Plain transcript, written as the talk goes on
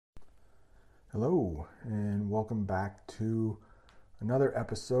Hello, and welcome back to another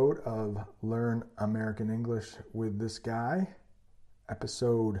episode of Learn American English with this guy,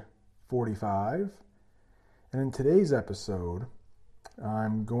 episode 45. And in today's episode,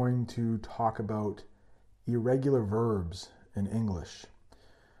 I'm going to talk about irregular verbs in English.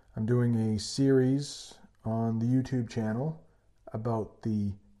 I'm doing a series on the YouTube channel about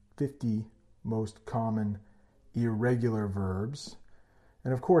the 50 most common irregular verbs.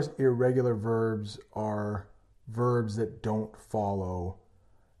 And of course, irregular verbs are verbs that don't follow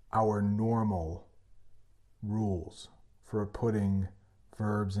our normal rules for putting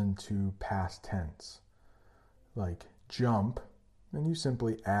verbs into past tense. Like jump, then you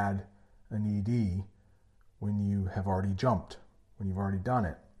simply add an ed when you have already jumped, when you've already done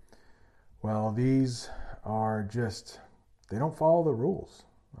it. Well, these are they don't follow the rules.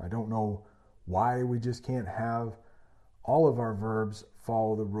 I don't know why we just can't have all of our verbs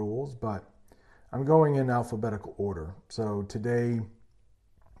follow the rules, but I'm going in alphabetical order. So today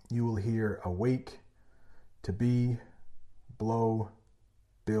you will hear awake, to be, blow,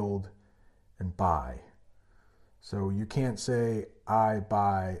 build, and buy. So you can't say I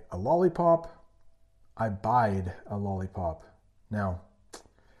buy a lollipop, I buyed a lollipop. Now, it's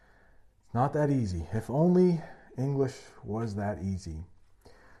not that easy. If only English was that easy.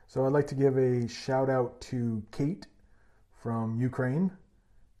 So I'd like to give a shout out to Kate from Ukraine.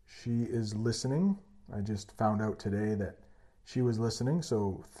 She is listening. I just found out today that she was listening,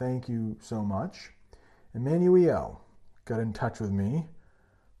 so thank you so much. Emmanuel got in touch with me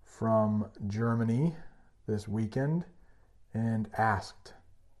from Germany this weekend and asked,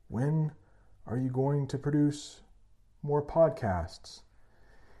 when are you going to produce more podcasts?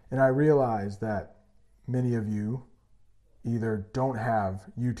 And I realized that many of you either don't have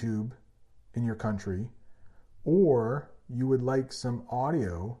YouTube in your country, or you would like some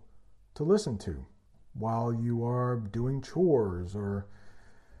audio to listen to while you are doing chores or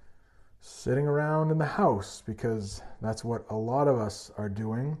sitting around in the house, because that's what a lot of us are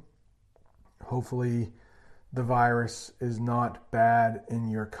doing. Hopefully the virus is not bad in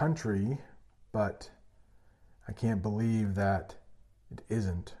your country, but I can't believe that it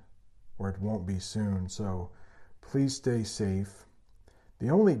isn't, or it won't be soon. So please stay safe. The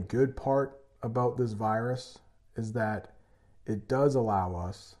only good part about this virus is that it does allow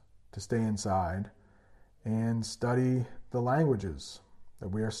us to stay inside and study the languages that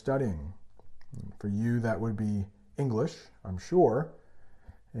we are studying. For you, that would be English, I'm sure.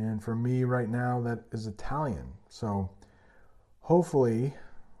 And for me right now, that is Italian. So hopefully,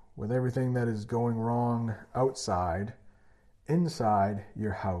 with everything that is going wrong outside, inside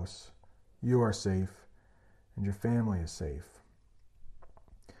your house, you are safe and your family is safe.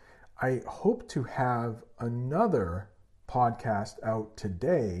 I hope to have another podcast out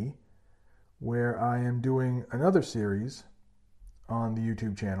today where I am doing another series on the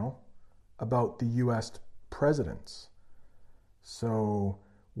YouTube channel about the U.S. presidents. So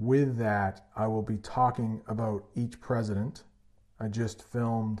with that, I will be talking about each president. I just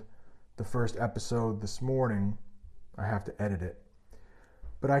filmed the first episode this morning. I have to edit it.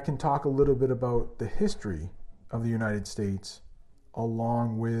 But I can talk a little bit about the history of the United States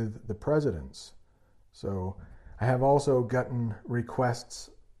along with the presidents. So I have also gotten requests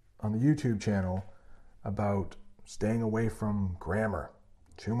on the YouTube channel about staying away from grammar,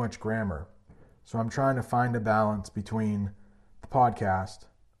 too much grammar. So I'm trying to find a balance between the podcast,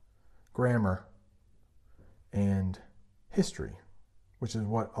 grammar, and history, which is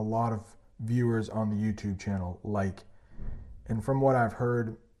what a lot of viewers on the YouTube channel like. And from what I've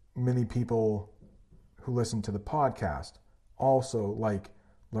heard, many people who listen to the podcast also like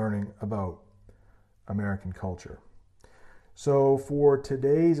learning about American culture. So for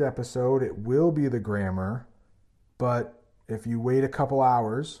today's episode, it will be the grammar, but if you wait a couple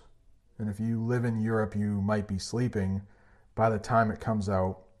hours, and if you live in Europe, you might be sleeping by the time it comes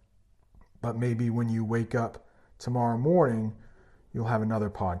out, but maybe when you wake up tomorrow morning, you'll have another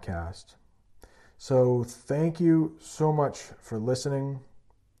podcast. So thank you so much for listening.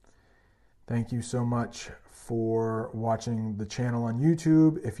 Thank you so much for watching the channel on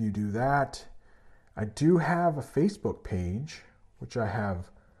YouTube, if you do that. I do have a Facebook page, which I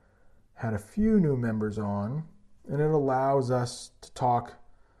have had a few new members on, and it allows us to talk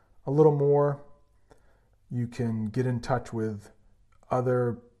a little more. You can get in touch with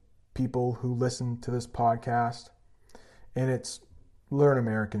other people who listen to this podcast, and it's Learn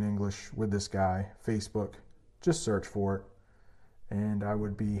American English with this guy, Facebook. Just search for it, and I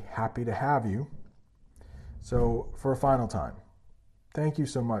would be happy to have you. So for a final time, thank you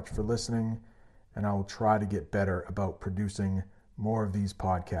so much for listening, and I will try to get better about producing more of these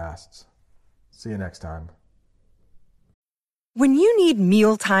podcasts. See you next time. When you need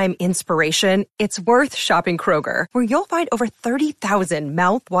mealtime inspiration, it's worth shopping Kroger, where you'll find over 30,000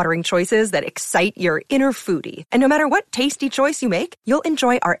 mouth-watering choices that excite your inner foodie. And no matter what tasty choice you make, you'll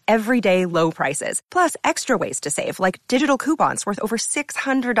enjoy our everyday low prices, plus extra ways to save, like digital coupons worth over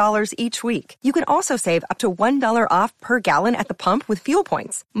 $600 each week. You can also save up to $1 off per gallon at the pump with fuel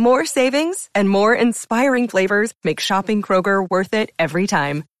points. More savings and more inspiring flavors make shopping Kroger worth it every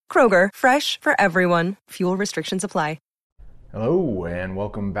time. Kroger, fresh for everyone. Fuel restrictions apply. Hello and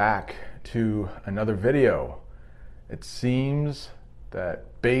welcome back to another video. It seems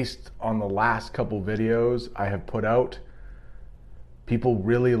that based on the last couple videos I have put out, people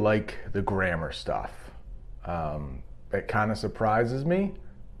really like the grammar stuff. It kind of surprises me,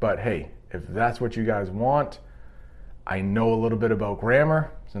 but hey, if that's what you guys want, I know a little bit about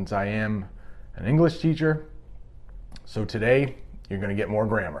grammar since I am an English teacher. So today you're going to get more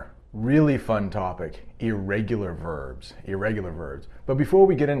grammar. Really fun topic, irregular verbs. But before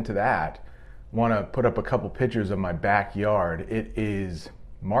we get into that, I want to put up a couple pictures of my backyard. It is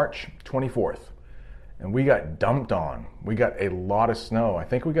March 24th, and we got dumped on. We got a lot of snow. I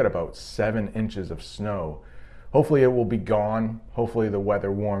think we got about 7 inches of snow. Hopefully it will be gone. Hopefully the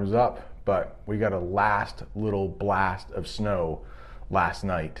weather warms up, but we got a last little blast of snow last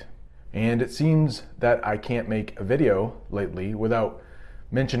night. And it seems that I can't make a video lately without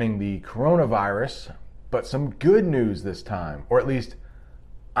mentioning the coronavirus, but some good news this time, or at least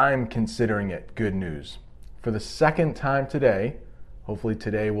I'm considering it good news. For the second time today, hopefully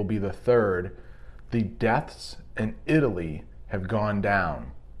today will be the third, the deaths in Italy have gone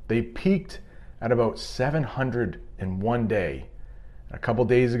down. They peaked at about 700 in one day. A couple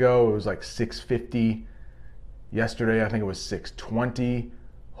days ago, it was like 650. Yesterday, I think it was 620.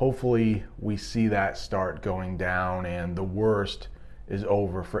 Hopefully, we see that start going down and the worst is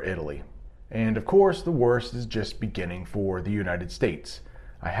over for Italy. And of course, the worst is just beginning for the United States.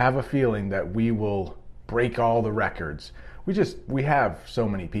 I have a feeling that we will break all the records. We have so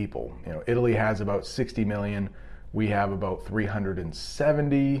many people. You know, Italy has about 60 million. We have about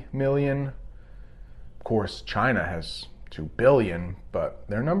 370 million. Of course, China has 2 billion, but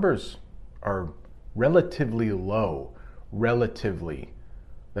their numbers are relatively low. Relatively.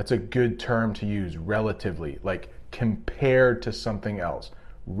 That's a good term to use, relatively. Like compared to something else,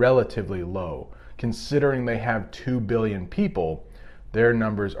 relatively low. Considering they have 2 billion people, their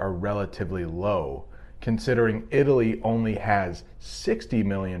numbers are relatively low. Considering Italy only has 60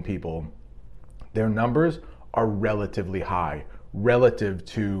 million people, their numbers are relatively high relative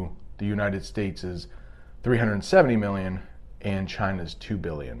to the United States' 370 million and China's 2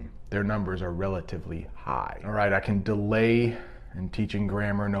 billion. Their numbers are relatively high. All right, I can delay in teaching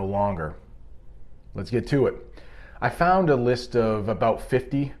grammar no longer. Let's get to it. I found a list of about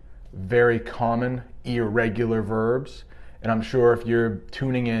 50 very common irregular verbs, and I'm sure if you're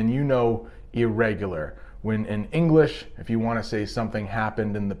tuning in, you know irregular. When in English, if you want to say something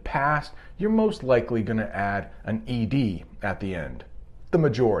happened in the past, you're most likely going to add an ed at the end, the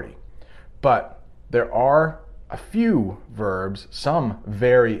majority. But there are a few verbs, some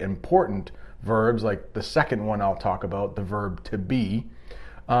very important verbs, like the second one I'll talk about, the verb to be,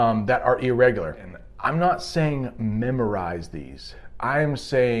 that are irregular. And I'm not saying memorize these. I am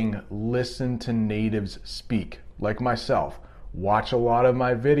saying listen to natives speak, like myself. Watch a lot of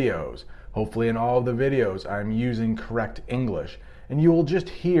my videos. Hopefully in all of the videos I'm using correct English. And you will just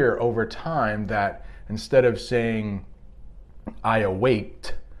hear over time that instead of saying I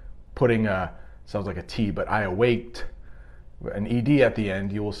awaked, putting a, sounds like a T, but I awaked, an ed at the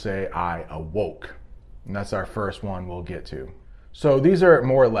end, you will say I awoke. And that's our first one we'll get to. So these are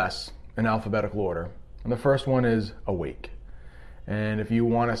more or less in alphabetical order. And the first one is awake. And if you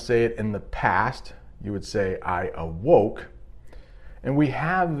want to say it in the past, you would say I awoke. And we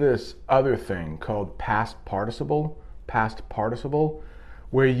have this other thing called past participle,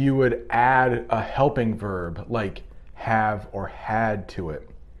 where you would add a helping verb like have or had to it.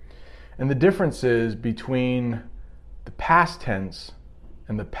 And the difference is between the past tense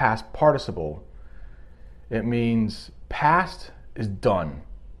and the past participle. It means past is done.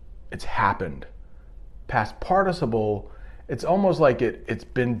 It's happened. Past participle, it's almost like it's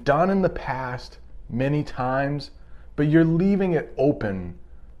been done in the past many times, but you're leaving it open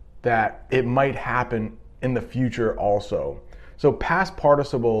that it might happen in the future also. So past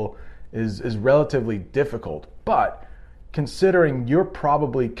participle is relatively difficult, but considering you're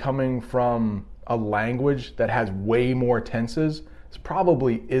probably coming from a language that has way more tenses, this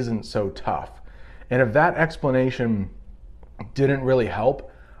probably isn't so tough. And if that explanation didn't really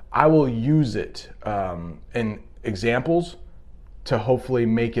help, I will use it in examples to hopefully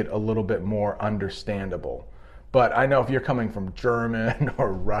make it a little bit more understandable. But I know if you're coming from German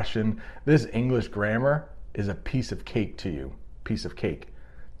or Russian, this English grammar is a piece of cake to you. Piece of cake.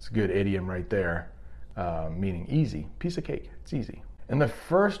 It's a good idiom right there, meaning easy. Piece of cake. It's easy. And the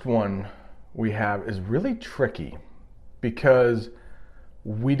first one we have is really tricky because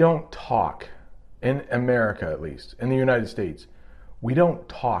we don't talk, in America at least, in the United States, we don't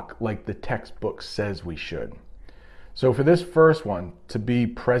talk like the textbook says we should. So for this first one, to be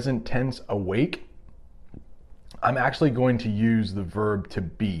present tense awake, I'm actually going to use the verb to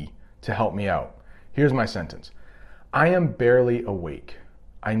be to help me out. Here's my sentence. I am barely awake.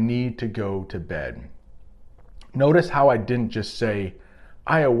 I need to go to bed. Notice how I didn't just say,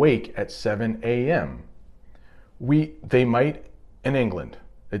 I awake at 7 a.m. They might in England.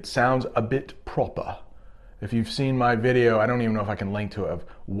 It sounds a bit proper. If you've seen my video, I don't even know if I can link to it, of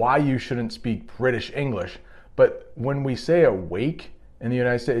why you shouldn't speak British English. But when we say awake in the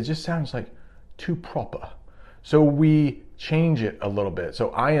United States, it just sounds like too proper. So we change it a little bit. So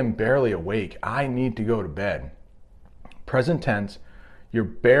I am barely awake. I need to go to bed. Present tense, you're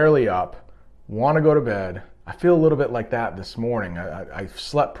barely up, want to go to bed. I feel a little bit like that this morning. I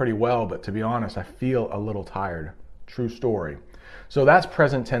slept pretty well, but to be honest, I feel a little tired. True story. So that's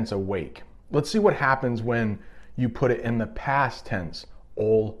present tense awake. Let's see what happens when you put it in the past tense,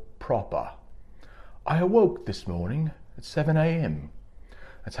 all proper. I awoke this morning at 7 a.m.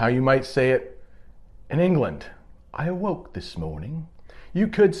 That's how you might say it in England. I awoke this morning. You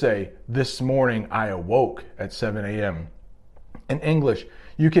could say, this morning I awoke at 7 a.m. In English,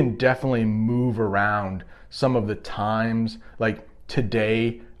 you can definitely move around some of the times, like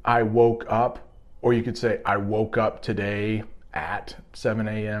today I woke up, or you could say I woke up today at 7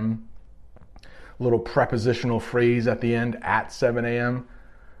 a.m. Little prepositional phrase at the end, at 7 a.m.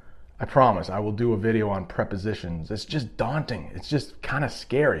 I promise I will do a video on prepositions. It's just daunting. It's just kind of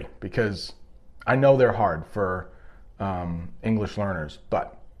scary because I know they're hard for English learners,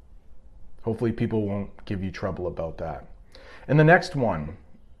 but hopefully people won't give you trouble about that. And the next one,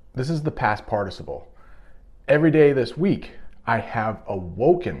 this is the past participle. Every day this week, I have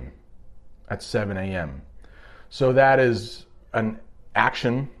awoken at 7 a.m. So that is an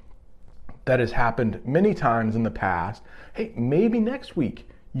action that has happened many times in the past. Hey, maybe next week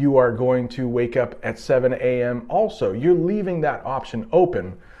you are going to wake up at 7 a.m. also. You're leaving that option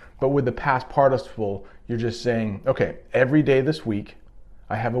open, but with the past participle, you're just saying, okay, every day this week,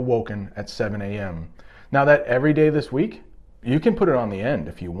 I have awoken at 7 a.m. Now that every day this week, you can put it on the end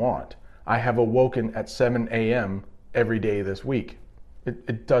if you want. I have awoken at 7 a.m. every day this week.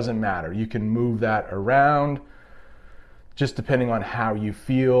 It doesn't matter. You can move that around just depending on how you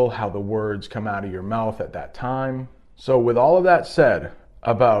feel, how the words come out of your mouth at that time. So with all of that said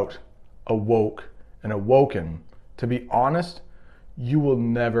about awoke and awoken, to be honest, you will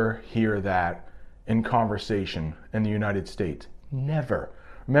never hear that in conversation in the United States. Never.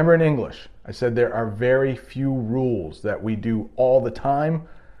 Remember in English, I said there are very few rules that we do all the time.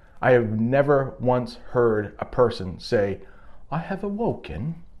 I have never once heard a person say, I have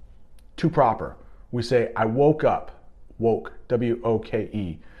awoken. Too proper. We say, I woke up. Woke.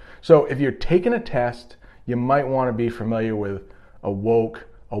 W-O-K-E. So if you're taking a test, you might want to be familiar with awoke,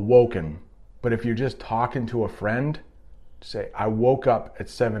 awoken. But if you're just talking to a friend, say, I woke up at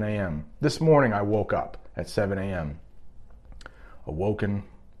 7 a.m. This morning I woke up at 7 a.m. Awoken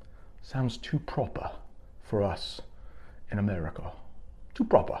sounds too proper for us in America. Too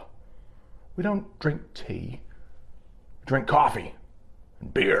proper. We don't drink tea. We drink coffee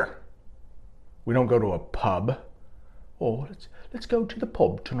and beer. We don't go to a pub. Oh, let's go to the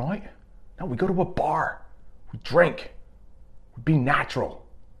pub tonight. No, we go to a bar. We drink. We be natural.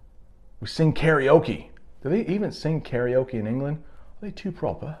 We sing karaoke. Do they even sing karaoke in England? Are they too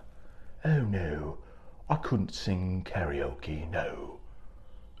proper? Oh no, I couldn't sing karaoke, no.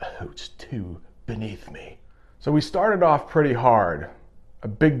 Oh, it's too beneath me. So we started off pretty hard. A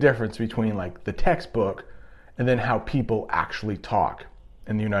big difference between like the textbook and then how people actually talk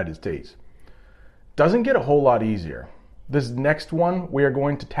in the United States. Doesn't get a whole lot easier. This next one we are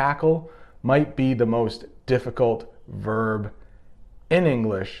going to tackle might be the most difficult verb in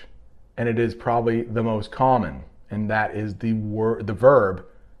English, and it is probably the most common, and that is the verb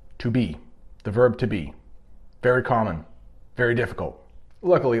to be. The verb to be. Very common, very difficult.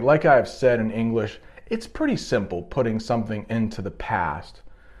 Luckily, like I have said in English, it's pretty simple putting something into the past.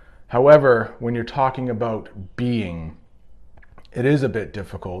 However, when you're talking about being, it is a bit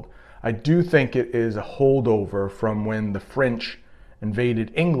difficult. I do think it is a holdover from when the French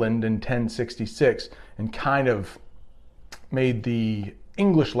invaded England in 1066 and kind of made the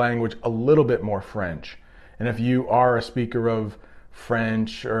English language a little bit more French. And if you are a speaker of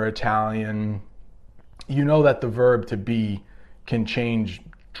French or Italian, you know that the verb to be can change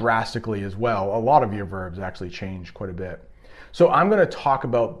drastically as well. A lot of your verbs actually change quite a bit. So I'm going to talk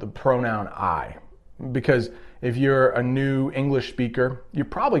about the pronoun I, because if you're a new English speaker, you're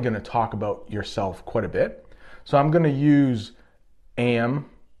probably going to talk about yourself quite a bit. So I'm going to use am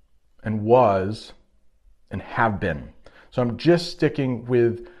and was and have been. So I'm just sticking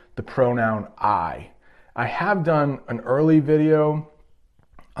with the pronoun I. I have done an early video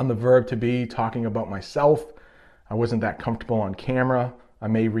on the verb to be talking about myself. I wasn't that comfortable on camera. I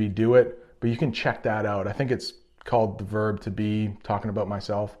may redo it, but you can check that out. I think it's called the verb to be talking about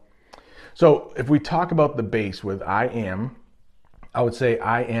myself. So if we talk about the base with I am, I would say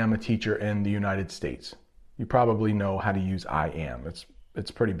I am a teacher in the United States. You probably know how to use I am.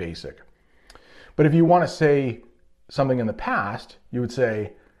 It's pretty basic. But if you want to say something in the past, you would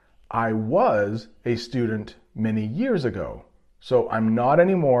say I was a student many years ago. So I'm not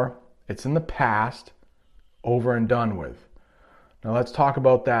anymore. It's in the past, over and done with. Now let's talk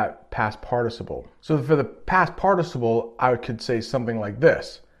about that past participle. So for the past participle, I could say something like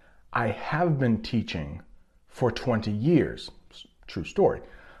this. I have been teaching for 20 years. True story.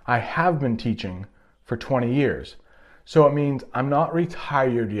 I have been teaching for 20 years. So it means I'm not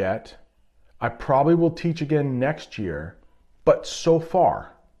retired yet. I probably will teach again next year, but so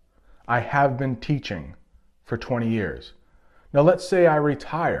far, I have been teaching for 20 years. Now let's say I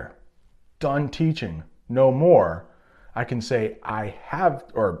retire, done teaching, no more. I can say I have,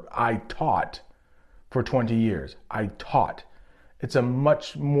 or I taught for 20 years. I taught. It's a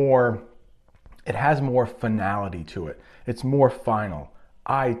much more, it has more finality to it. It's more final.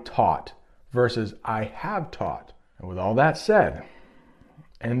 I taught versus I have taught. And with all that said,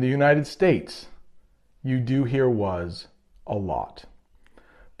 in the United States, you do hear was a lot.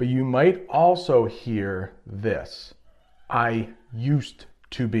 But you might also hear this. I used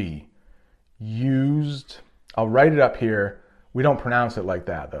to be. Used. I'll write it up here. We don't pronounce it like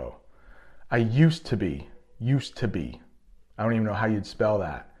that though. I used to be. Used to be. I don't even know how you'd spell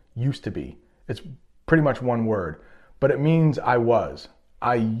that. Used to be. It's pretty much one word. But it means I was.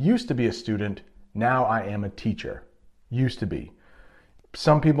 I used to be a student. Now I am a teacher. Used to be.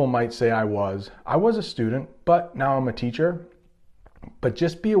 Some people might say I was a student, but now I'm a teacher. But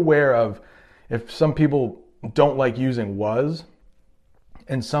just be aware of if some people don't like using was,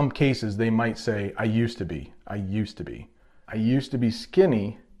 in some cases they might say I used to be. I used to be. I used to be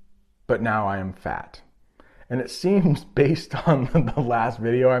skinny, but now I am fat. And it seems based on the last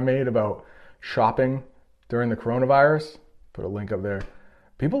video I made about shopping during the coronavirus, put a link up there,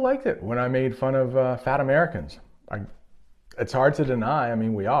 people liked it when I made fun of fat Americans. It's hard to deny. I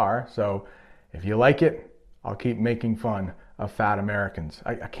mean, we are. So if you like it, I'll keep making fun of fat Americans.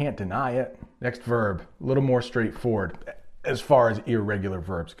 I can't deny it. Next verb, a little more straightforward as far as irregular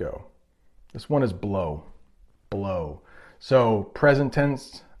verbs go. This one is blow. Blow. So present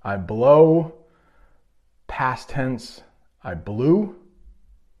tense, I blow. Past tense, I blew.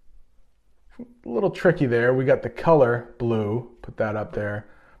 A little tricky there. We got the color blue, put that up there.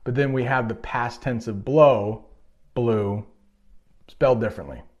 But then we have the past tense of blow, blue, spelled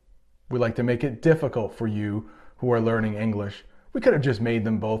differently. We like to make it difficult for you who are learning English. We could have just made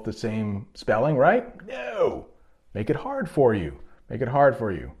them both the same spelling, right? No. Make it hard for you. Make it hard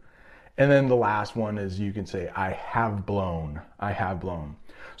for you. And then the last one is you can say, I have blown. I have blown.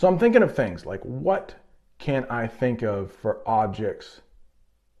 So I'm thinking of things like what can I think of for objects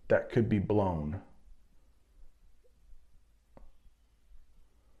that could be blown?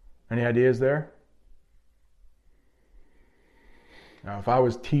 Any ideas there? Now, if I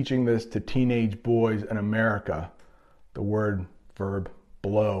was teaching this to teenage boys in America, the verb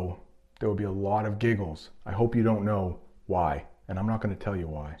blow, there would be a lot of giggles. I hope you don't know why, and I'm not going to tell you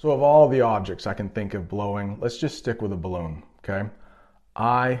why. So of all the objects I can think of blowing, let's just stick with a balloon, okay?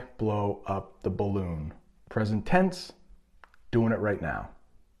 I blow up the balloon. Present tense, doing it right now.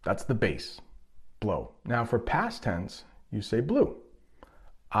 That's the base, blow. Now for past tense, you say blew.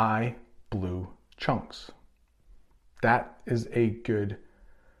 I blew chunks. That is a good,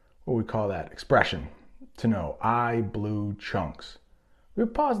 what we call that, expression to know. I blew chunks. We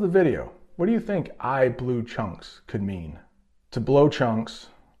pause the video. What do you think I blew chunks could mean? To blow chunks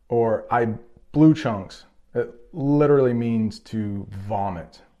or I blew chunks, it literally means to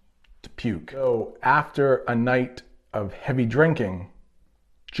vomit, to puke. So after a night of heavy drinking,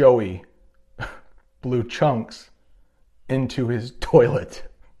 Joey blew chunks into his toilet.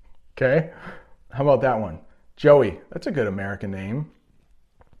 Okay? How about that one? Joey, that's a good American name.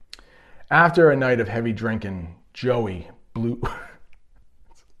 After a night of heavy drinking, Joey blew...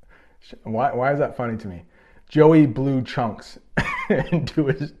 Why is that funny to me? Joey blew chunks into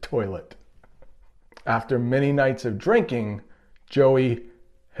his toilet. After many nights of drinking, Joey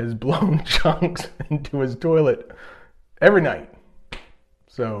has blown chunks into his toilet every night.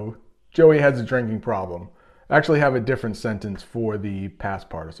 So Joey has a drinking problem. I actually have a different sentence for the past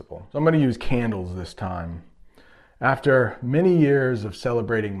participle. So I'm going to use candles this time. After many years of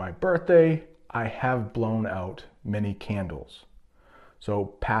celebrating my birthday, I have blown out many candles. So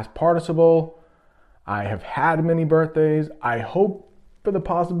past participle, I have had many birthdays. I hope for the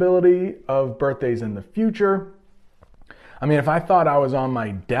possibility of birthdays in the future. I mean, if I thought I was on my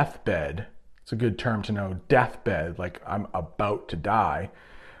deathbed, it's a good term to know, deathbed, like I'm about to die,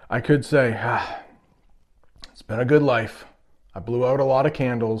 I could say, it's been a good life. I blew out a lot of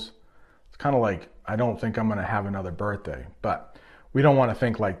candles. It's kind of like, I don't think I'm going to have another birthday. But we don't want to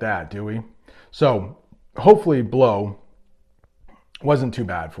think like that, do we? So hopefully blow wasn't too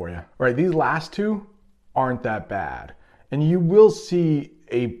bad for you. All right, these last two aren't that bad. And you will see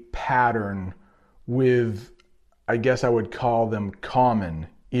a pattern with, I guess I would call them common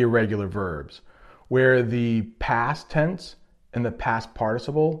irregular verbs, where the past tense and the past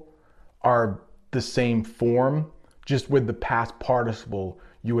participle are the same form, just with the past participle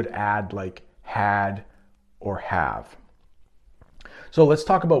you would add like had or have. So let's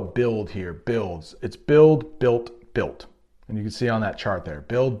talk about build here. Builds. It's build, built, built. And you can see on that chart there,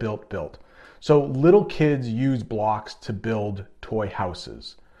 build, built, built. So little kids use blocks to build toy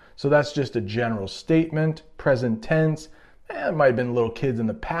houses. So that's just a general statement, present tense. It might have been little kids in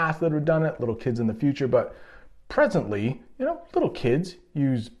the past that have done it, little kids in the future, but presently, little kids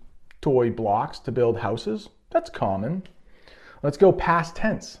use toy blocks to build houses. That's common. Let's go past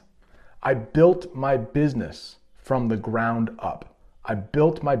tense. I built my business from the ground up. I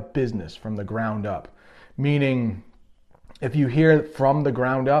built my business from the ground up. Meaning, if you hear from the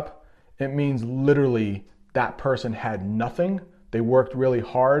ground up, it means literally that person had nothing. They worked really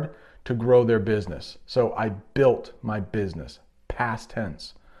hard to grow their business. So I built my business. Past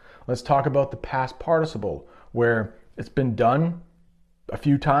tense. Let's talk about the past participle, where it's been done a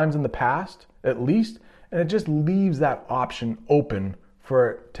few times in the past, at least, and it just leaves that option open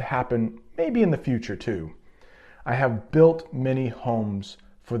for it to happen maybe in the future too. I have built many homes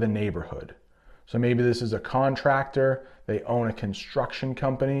for the neighborhood. So maybe this is a contractor, they own a construction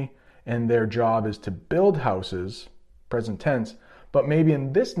company, and their job is to build houses, present tense, but maybe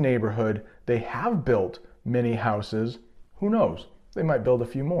in this neighborhood, they have built many houses. Who knows? They might build a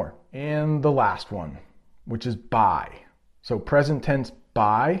few more. And the last one, which is buy. So present tense,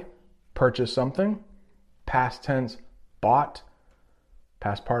 buy, purchase something. Past tense, bought.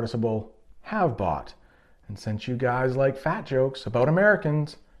 Past participle, have bought. And since you guys like fat jokes about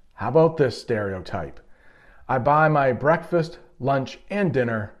Americans, how about this stereotype? I buy my breakfast, lunch, and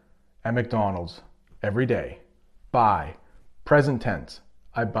dinner at McDonald's every day. Buy. Present tense,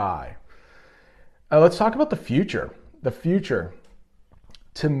 I buy. Let's talk about the future. The future.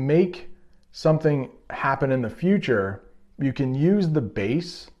 To make something happen in the future, you can use the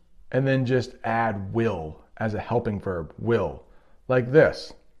base and then just add will as a helping verb, will. Like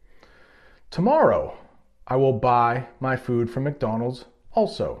this. Tomorrow, I will buy my food from McDonald's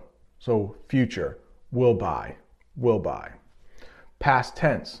also. So future, will buy, will buy. Past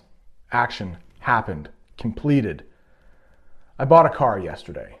tense, action, happened, completed. I bought a car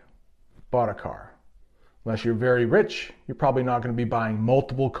yesterday. Bought a car. Unless you're very rich, you're probably not going to be buying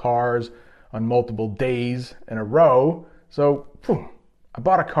multiple cars on multiple days in a row. So, I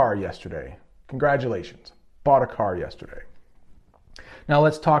bought a car yesterday. Congratulations. Bought a car yesterday. Now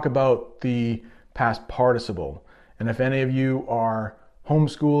let's talk about the past participle. And if any of you are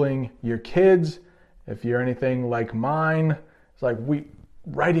homeschooling your kids, if you're anything like mine, it's like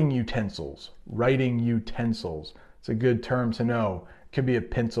writing utensils. Writing utensils. It's a good term to know. It could be a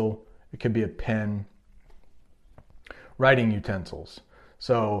pencil. It could be a pen. Writing utensils.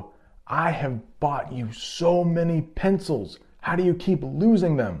 So, I have bought you so many pencils. How do you keep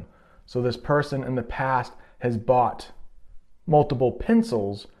losing them? So this person in the past has bought multiple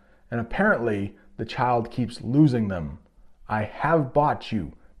pencils, and apparently the child keeps losing them. I have bought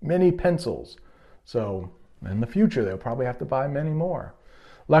you many pencils. So in the future, they'll probably have to buy many more.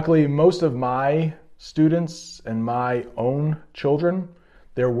 Luckily, most of my students and my own children,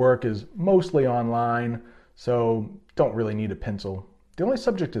 their work is mostly online, so don't really need a pencil. The only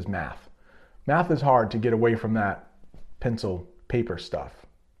subject is math. Math is hard to get away from that pencil paper stuff.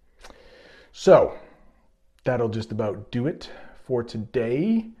 So that'll just about do it for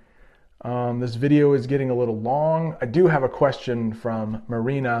today. This video is getting a little long. I do have a question from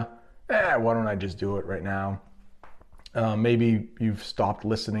Marina. Why don't I just do it right now? Maybe you've stopped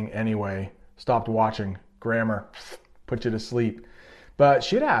listening anyway, stopped watching. Grammar put you to sleep. But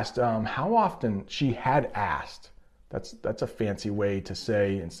she had asked how often she had asked. That's a fancy way to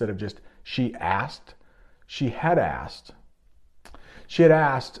say, instead of just she asked, she had asked. She had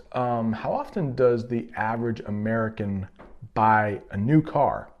asked, how often does the average American buy a new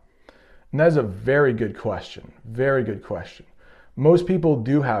car? And that is a very good question. Very good question. Most people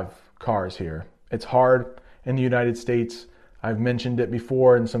do have cars here. It's hard in the United States. I've mentioned it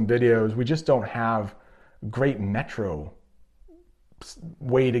before in some videos. We just don't have great metro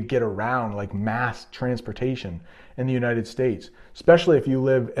way to get around, like mass transportation in the United States. Especially if you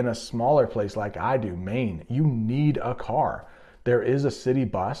live in a smaller place like I do, Maine. You need a car. There is a city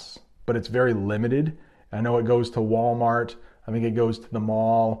bus, but it's very limited. I know it goes to Walmart. I think it goes to the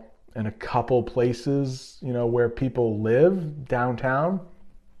mall and a couple places, where people live downtown.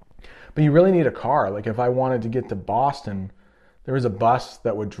 But you really need a car. Like if I wanted to get to Boston, there was a bus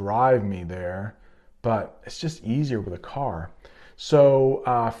that would drive me there, but it's just easier with a car. So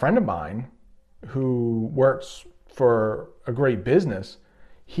a friend of mine who works for a great business,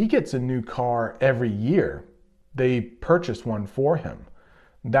 he gets a new car every year. They purchase one for him.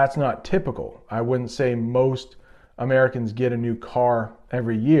 That's not typical. I wouldn't say most Americans get a new car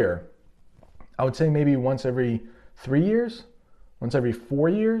every year. I would say maybe once every 3 years, once every 4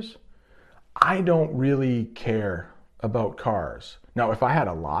 years. I don't really care about cars. Now, if I had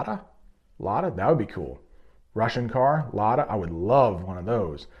a Lada, that would be cool. Russian car, Lada, I would love one of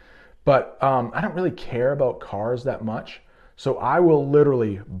those. But I don't really care about cars that much. So I will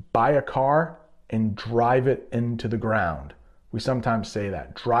literally buy a car and drive it into the ground. We sometimes say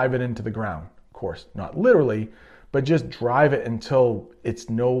that, drive it into the ground. Of course, not literally, but just drive it until it's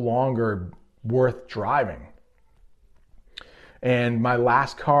no longer worth driving. And my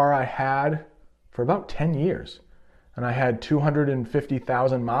last car I had for about 10 years, and I had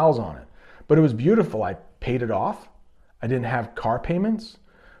 250,000 miles on it. But it was beautiful. I paid it off. I didn't have car payments.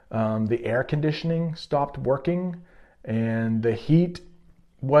 The air conditioning stopped working, and the heat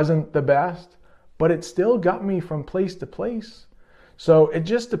wasn't the best, but it still got me from place to place. So it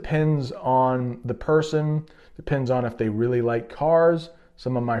just depends on the person, depends on if they really like cars.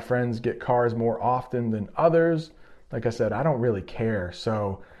 Some of my friends get cars more often than others. Like I said, I don't really care.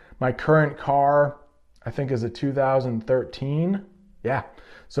 So my current car, I think, is a 2013. Yeah,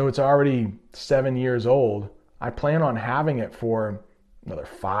 so it's already 7 years old. I plan on having it for another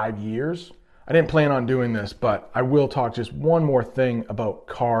 5 years. I didn't plan on doing this, but I will talk just one more thing about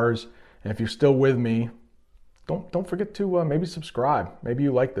cars. And if you're still with me, don't forget to maybe subscribe. Maybe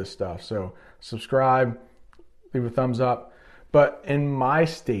you like this stuff. So subscribe, leave a thumbs up. But in my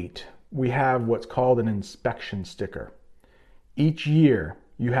state, we have what's called an inspection sticker. Each year,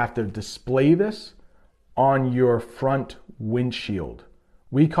 you have to display this on your front windshield.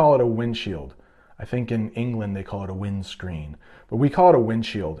 We call it a windshield. I think in England they call it a windscreen, but we call it a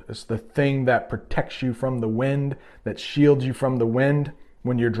windshield. It's the thing that protects you from the wind, that shields you from the wind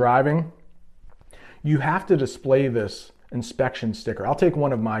when you're driving. You have to display this inspection sticker. I'll take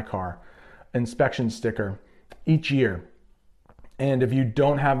one of my car, inspection sticker, each year. And if you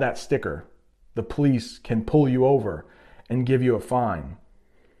don't have that sticker, the police can pull you over and give you a fine,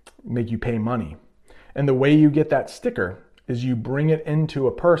 make you pay money. And the way you get that sticker is you bring it into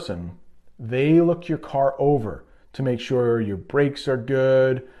a person. They look your car over to make sure your brakes are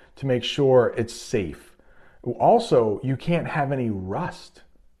good, to make sure it's safe. Also, you can't have any rust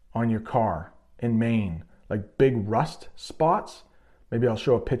on your car in Maine, like big rust spots. Maybe I'll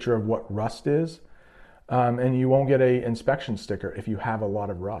show a picture of what rust is. And you won't get an inspection sticker if you have a lot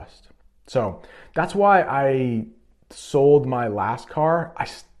of rust. So that's why I sold my last car. I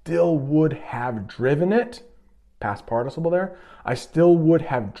still would have driven it, past participle there. I still would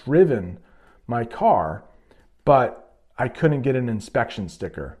have driven my car, but I couldn't get an inspection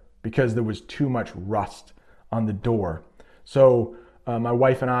sticker because there was too much rust on the door. So my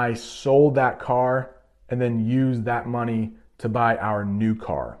wife and I sold that car and then used that money to buy our new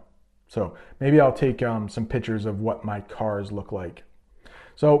car. So maybe I'll take some pictures of what my cars look like.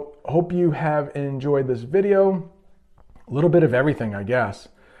 So hope you have enjoyed this video. A little bit of everything, I guess.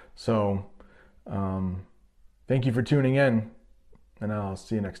 So thank you for tuning in, and I'll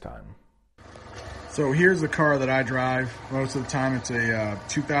see you next time. So here's the car that I drive. Most of the time it's a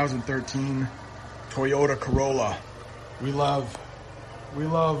 2013 Toyota Corolla. We love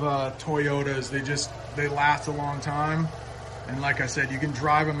Toyotas. They last a long time. And like I said, you can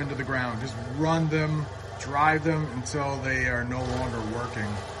drive them into the ground. Just run them, drive them until they are no longer working.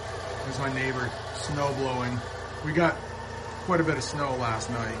 There's my neighbor, snow blowing. We got quite a bit of snow last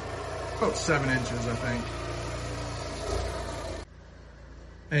night. About 7 inches, I think.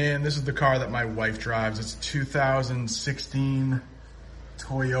 And this is the car that my wife drives. It's a 2016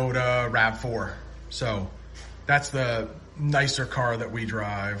 Toyota RAV4. So that's the nicer car that we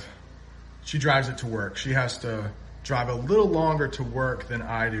drive. She drives it to work. She has to drive a little longer to work than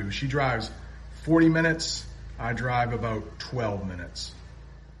I do. She drives 40 minutes. I drive about 12 minutes.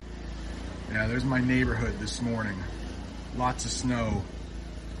 Yeah, there's my neighborhood this morning. Lots of snow.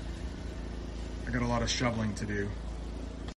 I got a lot of shoveling to do.